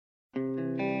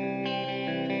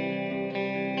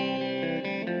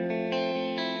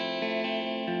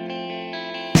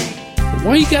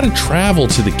Why you got to travel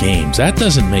to the games? That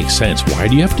doesn't make sense. Why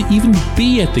do you have to even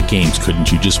be at the games?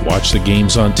 Couldn't you just watch the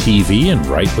games on TV and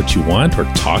write what you want or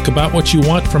talk about what you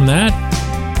want from that?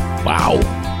 Wow.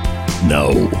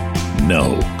 No.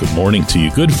 Good morning to you.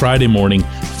 Good Friday morning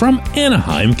from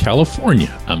Anaheim,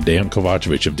 California. I'm Dan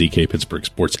Kovacevic of DK Pittsburgh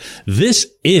Sports. This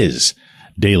is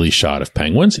Daily Shot of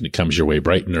Penguins, and it comes your way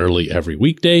bright and early every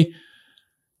weekday.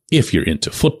 If you're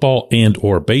into football and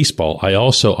or baseball, I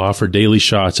also offer daily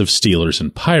shots of Steelers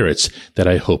and Pirates that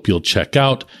I hope you'll check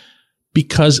out,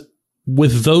 because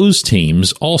with those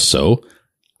teams also,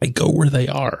 I go where they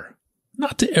are.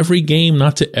 Not to every game,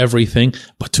 not to everything,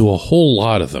 but to a whole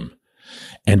lot of them.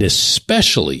 And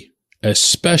especially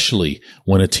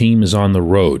when a team is on the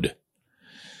road.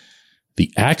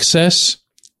 The access,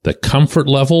 the comfort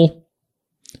level,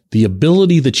 the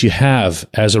ability that you have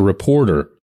as a reporter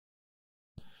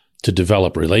to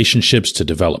develop relationships, to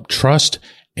develop trust,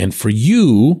 and for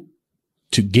you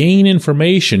to gain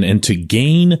information and to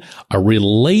gain a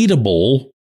relatable,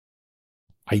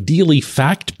 ideally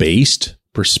fact-based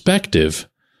perspective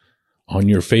on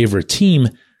your favorite team,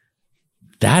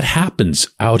 that happens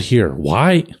out here.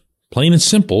 Why? Plain and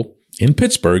simple, in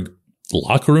Pittsburgh, the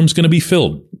locker room's going to be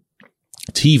filled.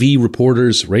 TV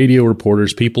reporters, radio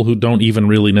reporters, people who don't even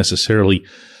really necessarily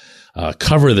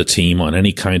cover the team on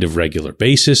any kind of regular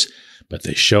basis, but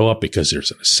they show up because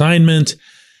there's an assignment,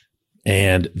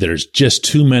 and there's just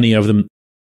too many of them.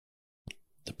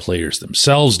 The players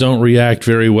themselves don't react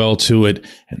very well to it,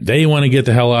 and they want to get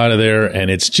the hell out of there,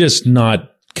 and it's just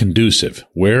not conducive.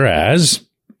 Whereas,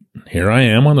 here I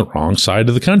am on the wrong side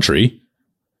of the country,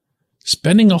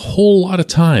 spending a whole lot of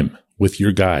time with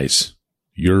your guys,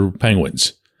 your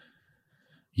Penguins.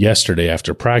 Yesterday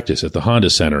after practice at the Honda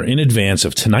Center in advance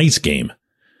of tonight's game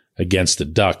against the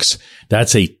Ducks.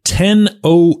 That's a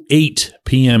 10:08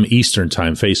 p.m. Eastern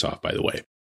time faceoff, by the way.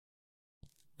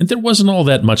 And there wasn't all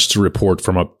that much to report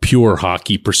from a pure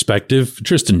hockey perspective.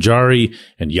 Tristan Jarry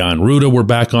and Jan Ruda were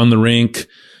back on the rink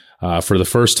for the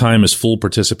first time as full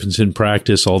participants in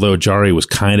practice, although Jarry was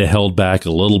kind of held back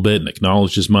a little bit and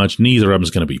acknowledged as much. Neither of them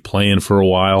is going to be playing for a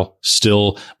while.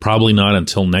 Still, probably not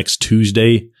until next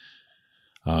Tuesday.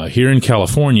 Here in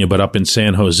California, but up in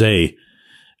San Jose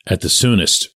at the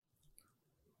soonest.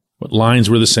 But lines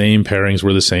were the same, pairings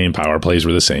were the same, power plays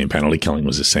were the same, penalty killing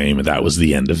was the same, and that was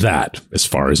the end of that as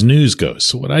far as news goes.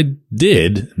 So what I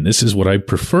did, and this is what I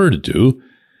prefer to do,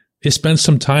 is spend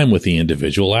some time with the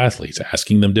individual athletes,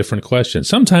 asking them different questions,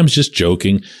 sometimes just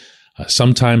joking,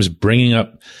 sometimes bringing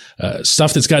up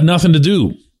stuff that's got nothing to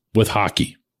do with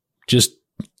hockey, just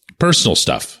personal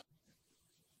stuff.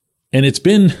 And it's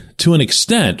been, to an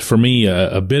extent, for me,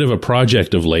 a bit of a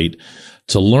project of late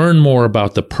to learn more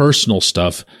about the personal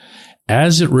stuff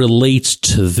as it relates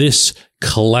to this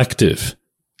collective.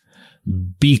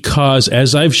 Because,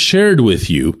 as I've shared with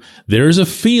you, there's a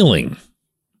feeling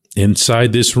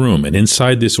inside this room and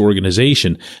inside this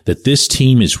organization that this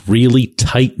team is really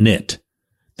tight-knit,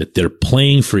 that they're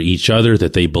playing for each other,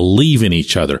 that they believe in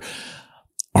each other,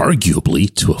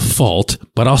 arguably to a fault,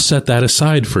 but I'll set that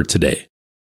aside for today.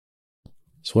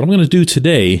 So what I'm going to do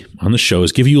today on the show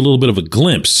is give you a little bit of a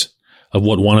glimpse of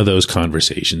what one of those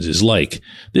conversations is like.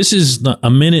 This is a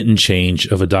minute and change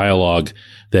of a dialogue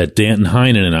that Danton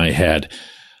Heinen and I had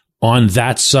on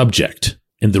that subject.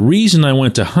 And the reason I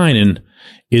went to Heinen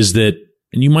is that,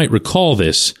 and you might recall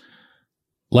this,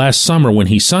 last summer when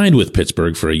he signed with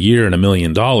Pittsburgh for a year and $1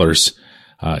 million,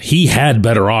 he had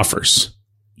better offers.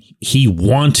 He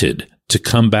wanted to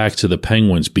come back to the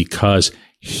Penguins because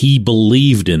he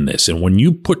believed in this. And when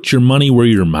you put your money where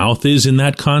your mouth is in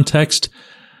that context,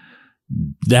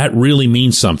 that really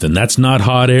means something. That's not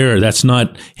hot air. That's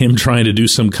not him trying to do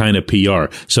some kind of PR.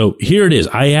 So here it is.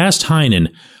 I asked Heinen,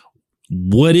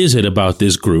 what is it about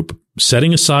this group,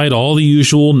 setting aside all the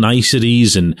usual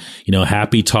niceties and,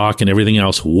 happy talk and everything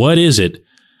else? What is it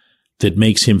that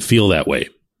makes him feel that way?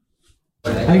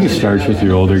 I think it starts with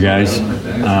your older guys.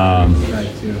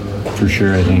 For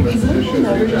sure, I think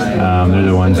they're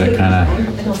the ones that kind of,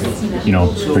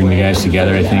 bring the guys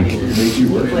together. I think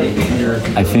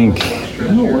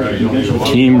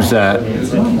teams that,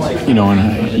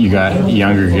 when you got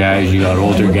younger guys, you got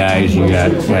older guys, you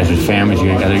got guys with families, you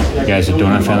got other guys that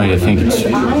don't have families. I think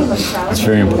it's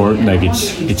very important. Like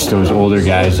it's those older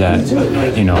guys that,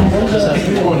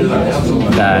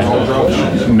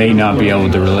 that may not be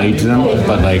able to relate to them,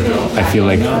 but I feel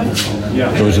like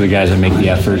those are the guys that make the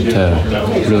effort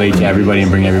to relate to everybody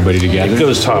and bring everybody together. It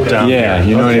goes top down. Yeah,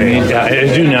 you know what I mean? Yeah,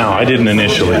 I do now. I didn't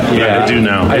initially. Yeah, I do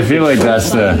now. I feel like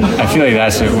that's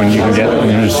it when you can get, when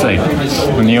you're just like,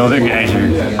 when the older guys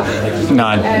are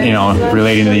not,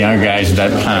 relating to the younger guys,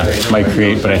 that kind of might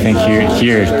create, but I think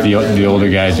here the older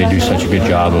guys, they do such a good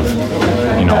job of,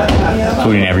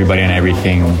 including everybody and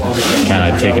everything,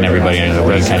 kind of taking everybody into the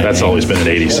ring. That's always been an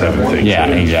 87 thing. Yeah,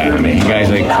 exactly. I mean, guys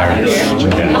like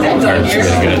Clark's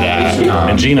really good at that.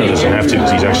 And Gino doesn't have to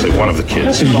because he's actually one of the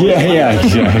kids. Yeah,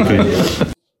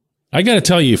 exactly. I got to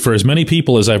tell you, for as many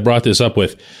people as I've brought this up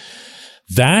with,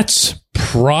 that's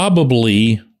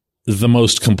probably the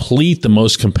most complete, the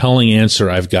most compelling answer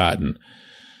I've gotten.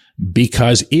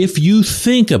 Because if you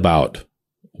think about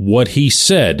what he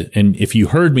said, and if you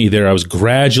heard me there, I was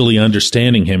gradually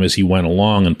understanding him as he went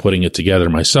along and putting it together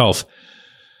myself.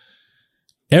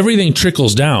 Everything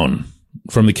trickles down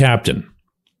from the captain.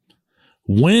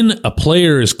 When a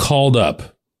player is called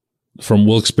up from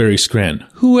Wilkes-Barre Scranton,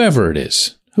 whoever it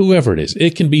is,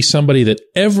 it can be somebody that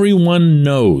everyone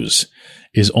knows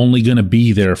is only going to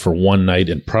be there for one night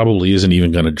and probably isn't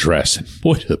even going to dress. And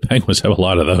boy, do the Penguins have a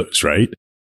lot of those, right?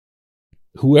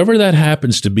 Whoever that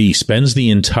happens to be spends the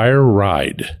entire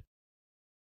ride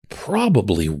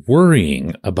probably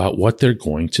worrying about what they're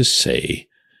going to say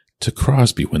to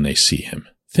Crosby when they see him.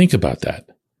 Think about that.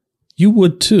 You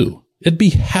would too. It'd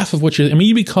be half of what you'd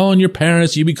be calling your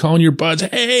parents, you'd be calling your buds,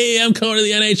 hey, I'm going to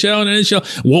the NHL and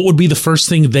NHL. What would be the first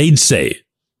thing they'd say?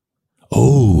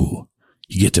 Oh,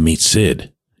 you get to meet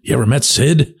Sid. You ever met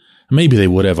Sid? Maybe they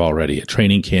would have already at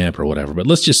training camp or whatever, but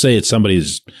let's just say it's somebody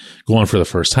who's going for the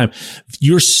first time.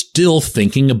 You're still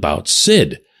thinking about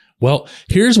Sid. Well,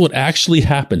 here's what actually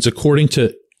happens according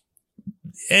to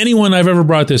anyone I've ever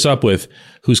brought this up with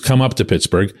who's come up to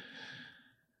Pittsburgh.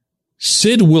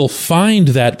 Sid will find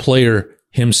that player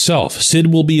himself.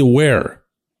 Sid will be aware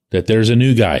that there's a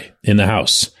new guy in the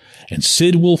house. And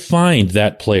Sid will find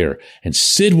that player, and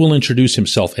Sid will introduce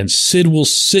himself, and Sid will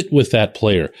sit with that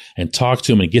player and talk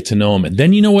to him and get to know him. And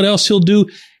then you know what else he'll do?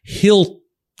 He'll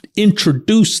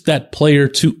introduce that player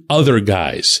to other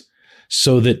guys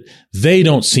so that they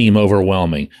don't seem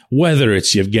overwhelming, whether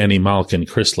it's Yevgeny Malkin,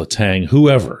 Chris Letang,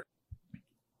 whoever.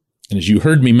 And as you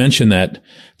heard me mention that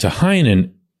to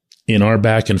Heinen in our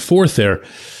back and forth there,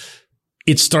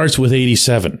 it starts with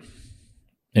 87.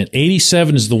 And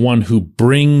 87 is the one who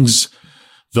brings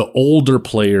the older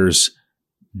players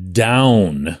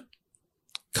down,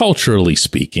 culturally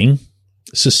speaking,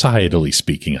 societally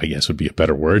speaking, I guess would be a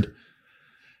better word,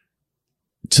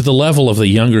 to the level of the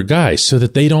younger guys so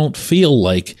that they don't feel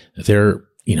like they're,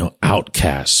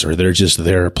 outcasts or they're just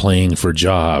there playing for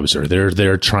jobs or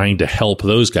they're trying to help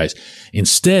those guys.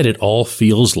 Instead, it all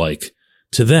feels like,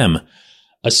 to them,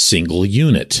 a single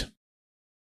unit.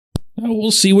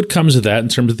 We'll see what comes of that in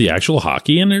terms of the actual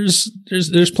hockey, and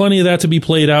there's plenty of that to be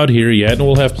played out here yet, and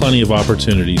we'll have plenty of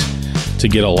opportunities to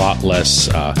get a lot less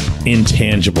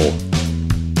intangible.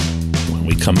 When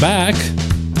we come back,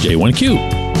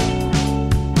 J1Q.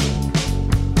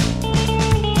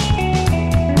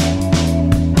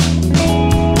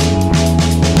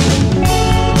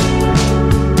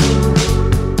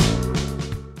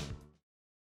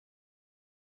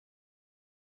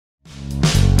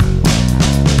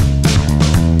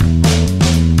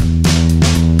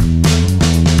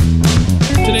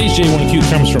 J1Q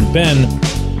comes from Ben,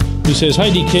 who says, hi,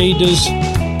 DK, does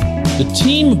the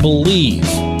team believe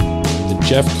that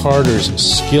Jeff Carter's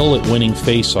skill at winning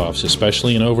faceoffs,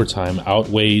 especially in overtime,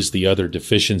 outweighs the other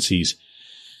deficiencies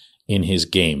in his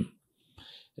game?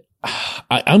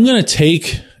 I'm going to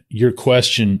take your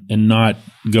question and not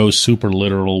go super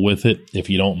literal with it, if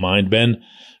you don't mind, Ben,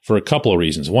 for a couple of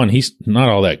reasons. One, he's not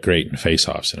all that great in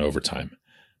faceoffs in overtime.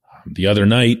 The other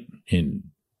night, in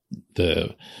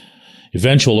the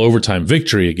eventual overtime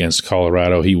victory against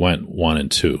Colorado, he went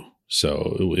 1-2.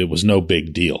 So it was no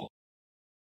big deal.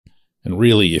 And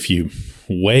really, if you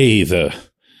weigh the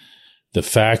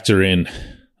factor in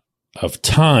of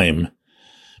time,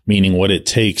 meaning what it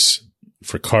takes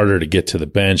for Carter to get to the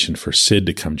bench and for Sid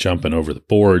to come jumping over the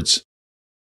boards,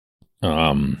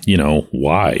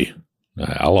 why?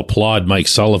 I'll applaud Mike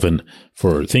Sullivan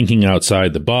for thinking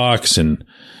outside the box and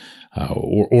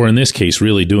or in this case,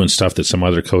 really doing stuff that some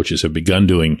other coaches have begun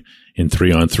doing in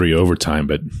 3-on-3 overtime.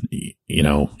 But,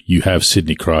 you have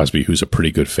Sidney Crosby, who's a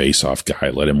pretty good face-off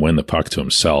guy. Let him win the puck to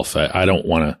himself. I don't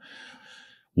want to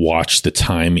watch the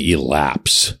time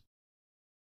elapse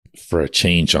for a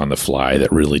change on the fly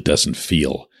that really doesn't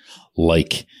feel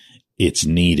like it's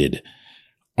needed.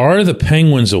 Are the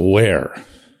Penguins aware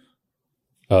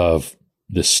of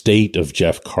the state of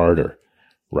Jeff Carter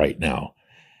right now?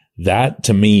 That,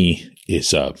 to me,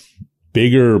 is a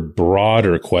bigger,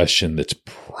 broader question that's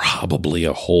probably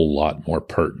a whole lot more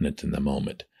pertinent in the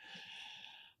moment.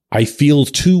 I feel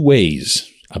two ways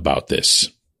about this,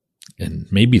 and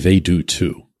maybe they do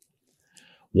too.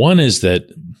 One is that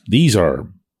these are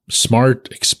smart,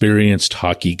 experienced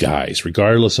hockey guys.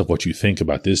 Regardless of what you think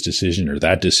about this decision or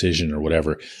that decision or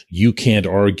whatever, you can't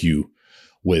argue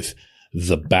with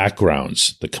the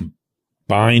backgrounds, the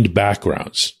combined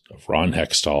backgrounds of Ron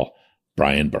Hextall,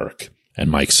 Brian Burke, and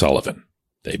Mike Sullivan.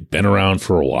 They've been around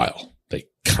for a while. They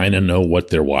kind of know what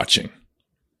they're watching.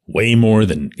 Way more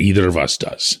than either of us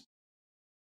does.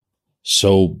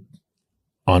 So,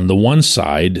 on the one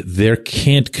side, there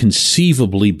can't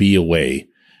conceivably be a way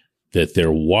that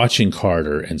they're watching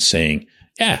Carter and saying,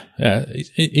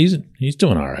 he's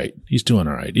doing all right. He's doing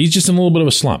all right. He's just in a little bit of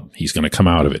a slump. He's going to come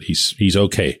out of it. He's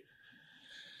okay.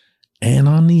 And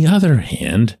on the other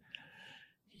hand,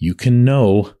 you can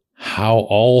know how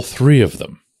all three of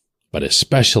them, but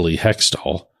especially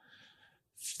Hextall,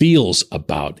 feels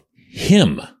about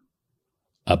him,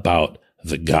 about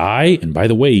the guy. And by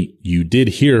the way, you did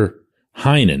hear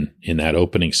Heinen in that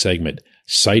opening segment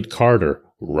cite Carter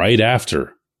right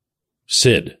after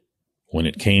Sid when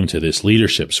it came to this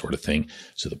leadership sort of thing.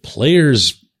 So the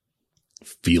players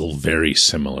feel very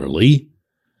similarly.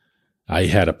 I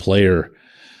had a player,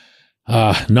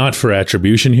 not for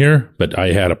attribution here, but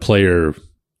I had a player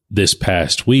this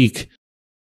past week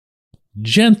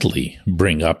gently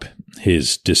bring up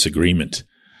his disagreement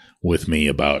with me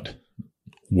about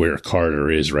where Carter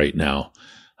is right now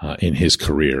in his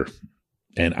career.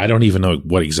 And I don't even know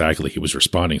what exactly he was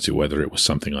responding to, whether it was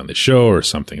something on the show or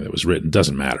something that was written.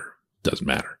 Doesn't matter. Doesn't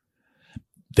matter.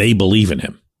 They believe in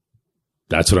him.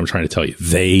 That's what I'm trying to tell you.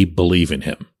 They believe in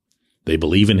him. They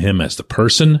believe in him as the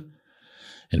person.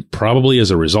 And probably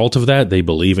as a result of that, they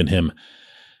believe in him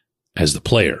as the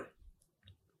player.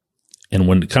 And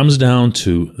when it comes down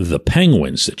to the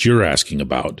Penguins that you're asking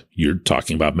about, you're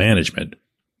talking about management,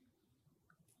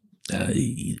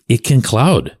 it can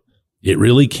cloud. It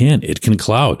really can. It can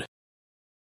cloud.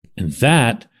 And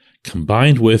that,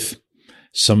 combined with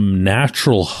some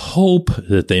natural hope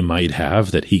that they might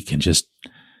have that he can just,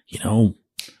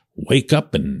 wake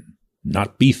up and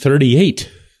not be 38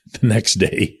 the next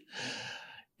day,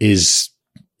 is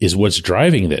what's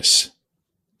driving this.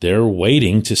 They're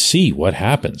waiting to see what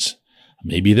happens.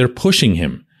 Maybe they're pushing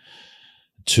him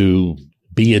to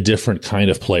be a different kind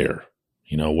of player.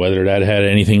 Whether that had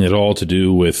anything at all to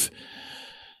do with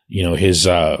his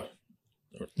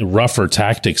rougher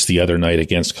tactics the other night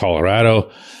against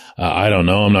Colorado, I don't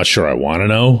know. I'm not sure I want to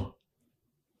know.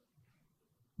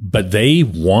 But they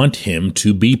want him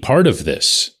to be part of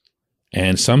this.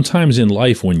 And sometimes in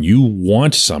life, when you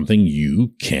want something,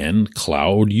 you can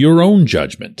cloud your own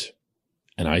judgment.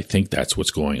 And I think that's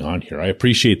what's going on here. I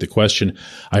appreciate the question.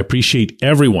 I appreciate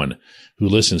everyone who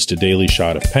listens to Daily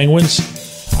Shot of Penguins.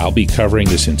 I'll be covering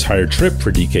this entire trip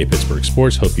for DK Pittsburgh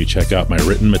Sports. Hope you check out my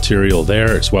written material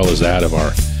there, as well as that of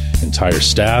our entire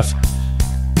staff.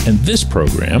 And this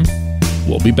program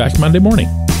will be back Monday morning.